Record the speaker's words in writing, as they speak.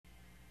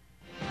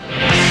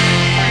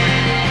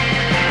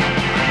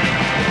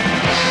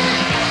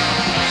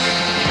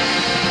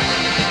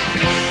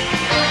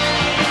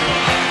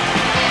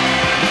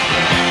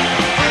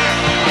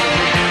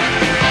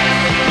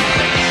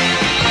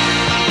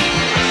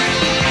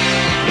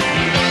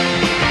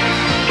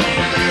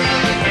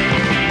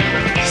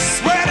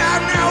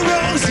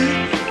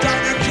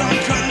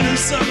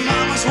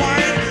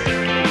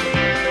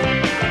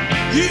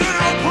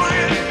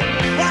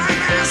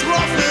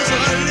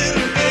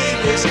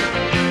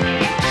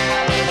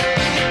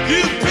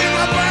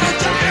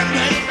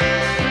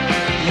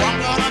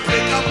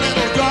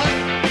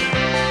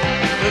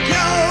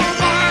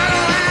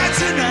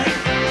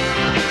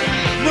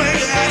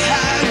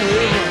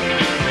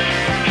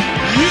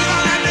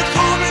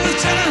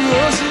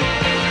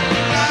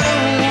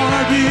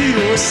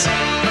kiss.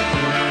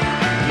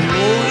 The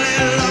only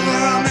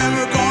lover I'm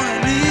ever gonna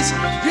need.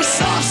 Your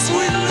soft,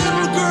 sweet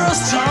little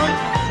girl's tongue.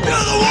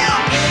 You're the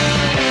one.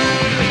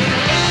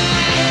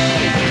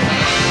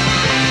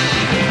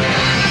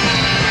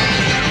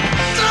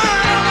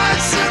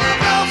 Dynamite's in the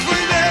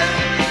belfry there,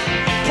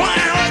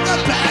 playing with the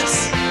bats.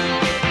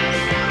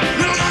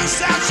 Little man's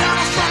downtown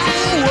in front of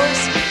the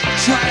works,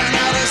 trying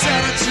out his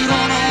attitude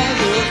on all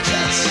the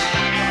cats.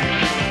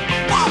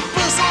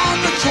 Papa's on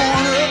the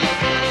corner,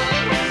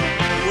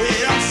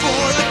 waiting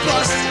for the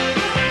bus.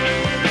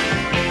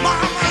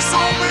 Mama's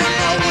home in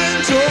the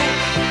window,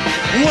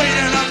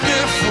 waiting up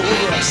there for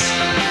us.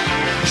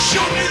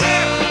 Show me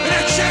there in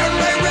a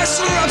Chevrolet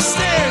wrestler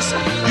upstairs.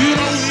 You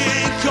know he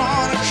ain't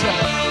gonna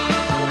come.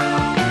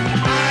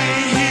 I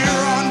ain't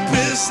here on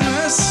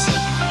business,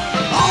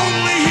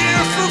 only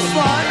here for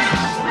fun.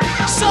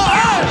 So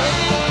hey!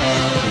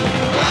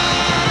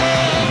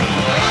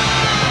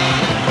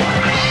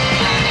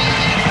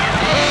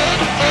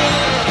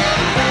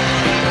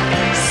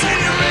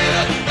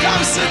 Senorita,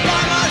 come sit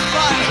by my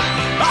fire.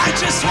 I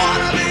just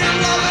wanna be in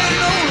love, ain't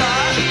no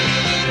lie.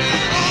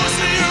 Oh,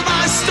 so you're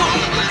my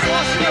stone.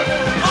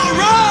 All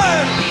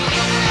right.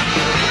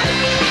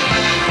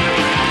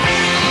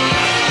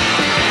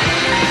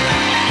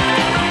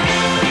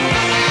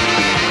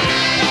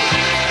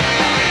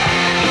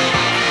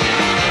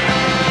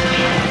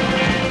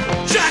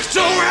 Jack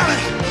Joe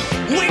Rabbit,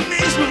 weak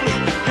knees Willie,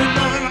 you're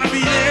never gonna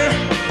be there.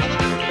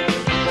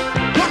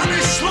 Wanna be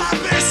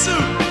sloppy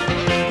soup,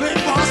 big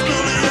boss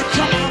Billy, you're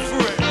coming up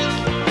for it.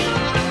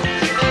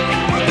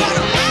 We're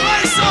gonna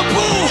play some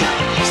pool,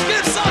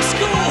 skip some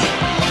school,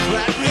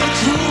 black real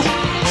cool,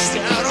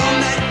 stay out all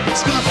night,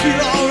 it's gonna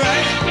feel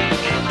alright.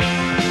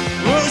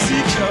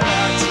 Rosie, come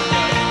out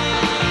tonight.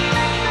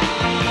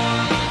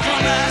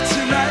 Come out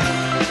tonight.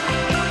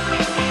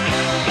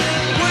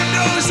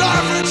 Windows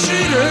are for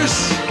cheaters,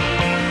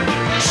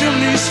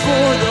 chimneys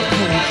for the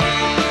pool.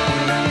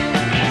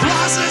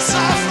 Closets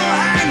are for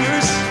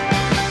hangers.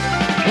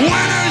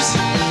 Winners,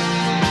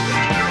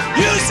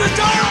 use the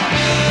door.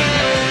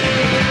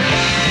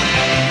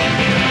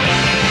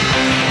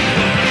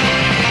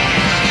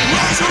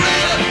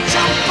 Rosalita,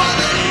 jump on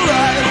the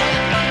ride.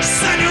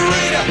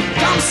 Senorita,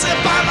 come sit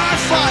by my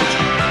fire.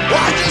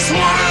 I just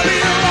wanna be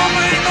alone,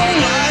 ain't no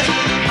lie.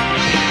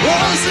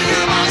 Rosie,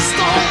 you're my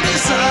stone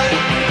beside.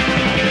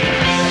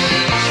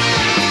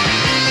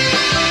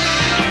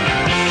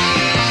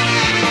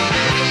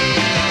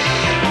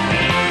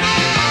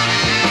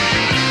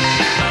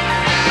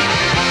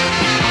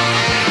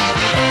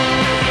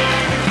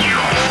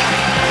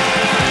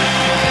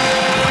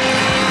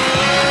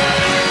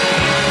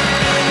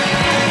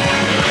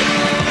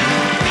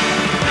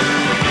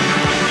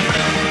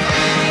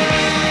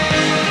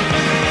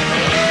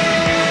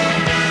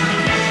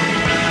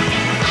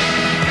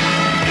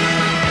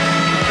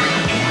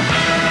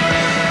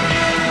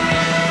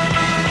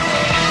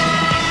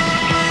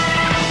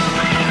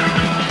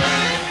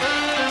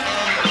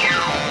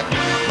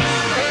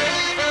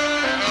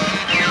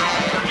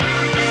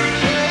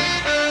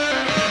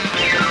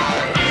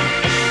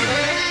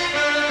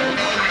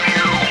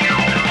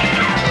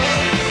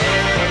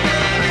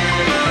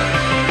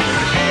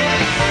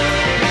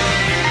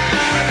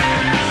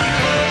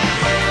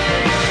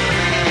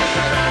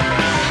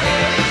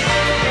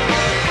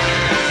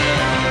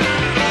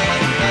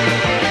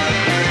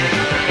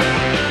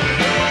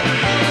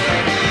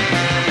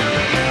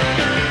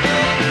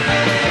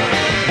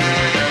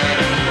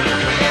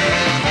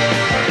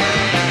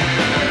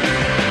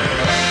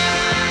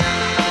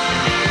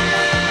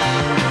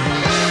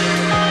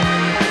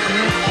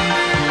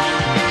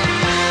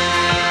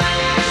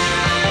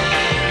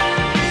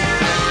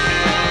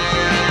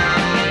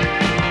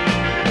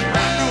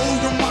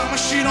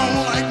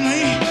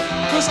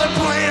 I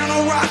play in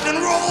a rock and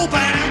roll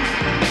band.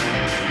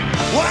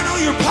 Well, I know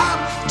your pop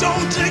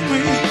don't dig me,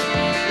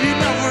 he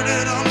never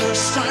did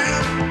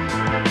understand.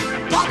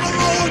 Papa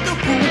lowered the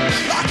pool,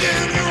 lock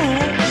in your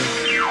room.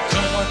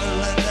 Come on and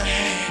lend a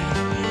hand,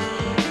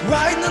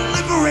 ride and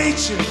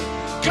liberate you,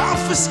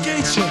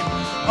 confiscate you.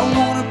 I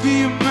wanna be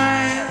a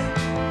man.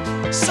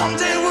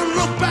 Someday we'll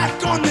look back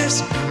on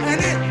this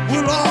and it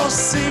will all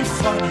seem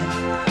funny.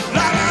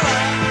 La la la.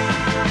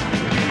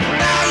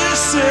 Now you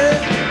say,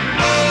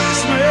 all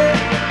is well.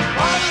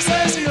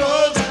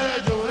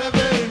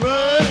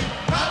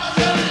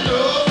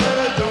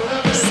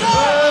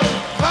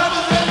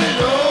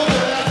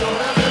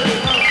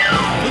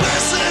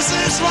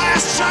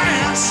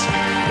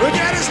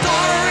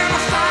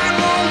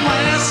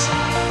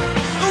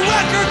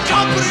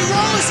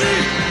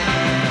 Rosie,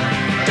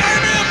 gave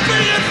me a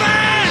big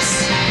advance.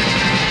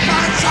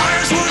 My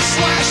tires were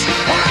slashed,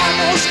 I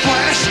almost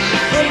crashed.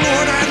 The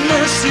Lord had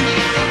mercy.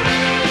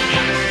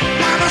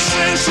 My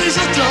machine, she's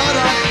a dud.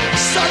 I'm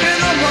stuck in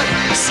the mud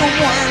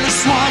somewhere in the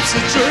swamps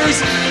of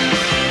Jersey.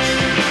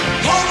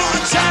 Hold on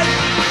tight,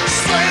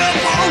 stay up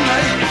all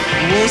night.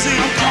 Rosie,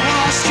 I'm coming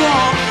on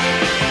strong.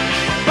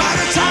 By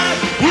the time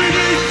we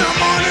meet the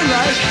morning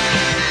light,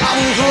 I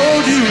will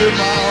hold you in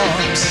my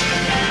arms.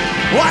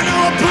 I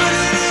know a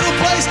pretty little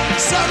place,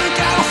 Southern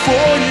California.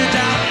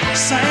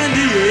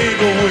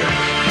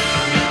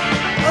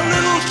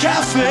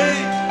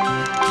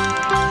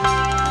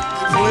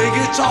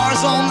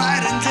 guitars all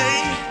night and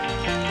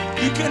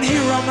day. You can hear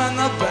them in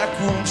the back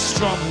room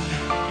strumming.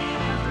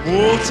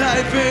 Hold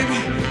tight, baby,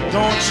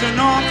 don't you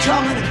know I'm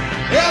coming?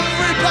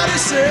 Everybody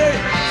say,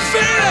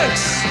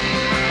 Phoenix!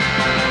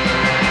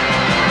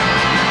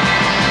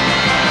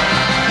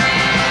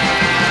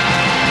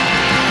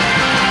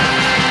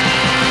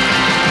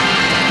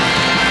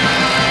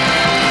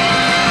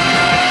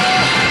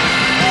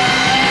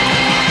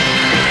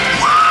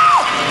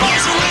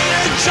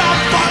 Rosalita,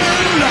 jump on the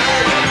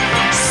line.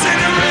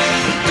 Cinnamon,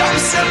 come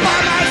sit by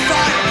my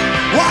fire.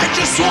 I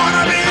just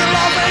wanna be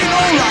loved, ain't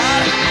no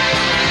lie.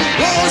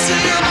 Rosie,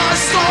 my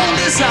strong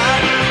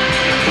desire.